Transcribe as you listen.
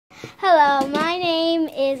Hello, my name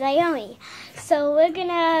is Ayomi. So we're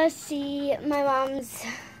gonna see my mom's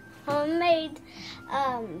homemade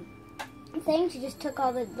thing. She just took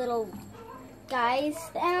all the little guys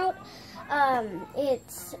out.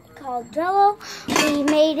 It's called jello. We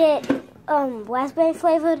made it raspberry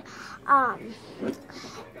flavored. And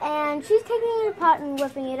she's taking it apart and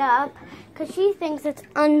whipping it up because she thinks it's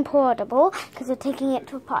unportable because we're taking it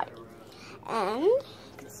to a party. And you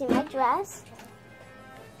can see my dress.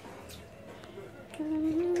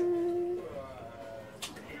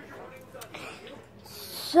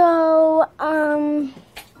 So,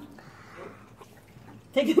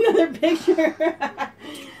 take another picture.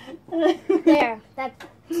 There, that's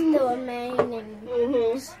the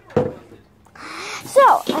remaining.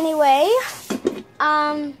 So, anyway,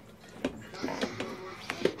 my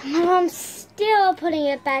mom's still putting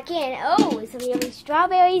it back in. Oh, some yummy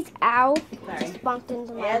strawberries. Ow. Sorry. Just bumped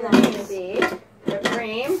into my And mouth. then going to be whipped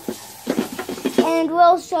cream. And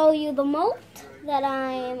we'll show you the mold that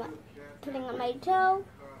I'm putting on my toe.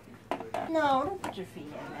 No, don't put your feet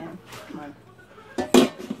in there. Come on.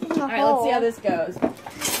 All Alright, let's see how this goes.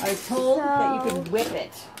 I was told that you could whip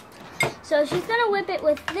it. So she's going to whip it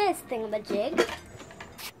with this thingamajig.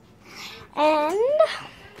 And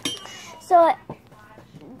so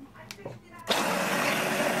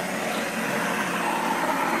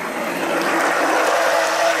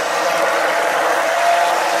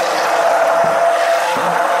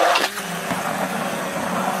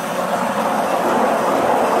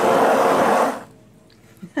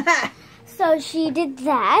she did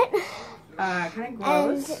that. Kind of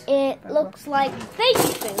gross. And it looks like fake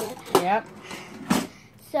food. Yep.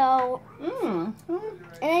 So, and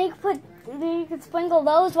then you could sprinkle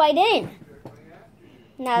those right in.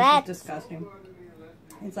 Now that's disgusting.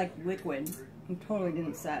 It's like liquid. It totally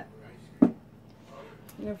didn't set. I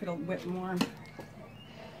wonder if it'll whip more.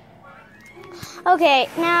 okay.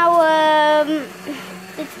 Now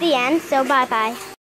it's the end. So bye bye.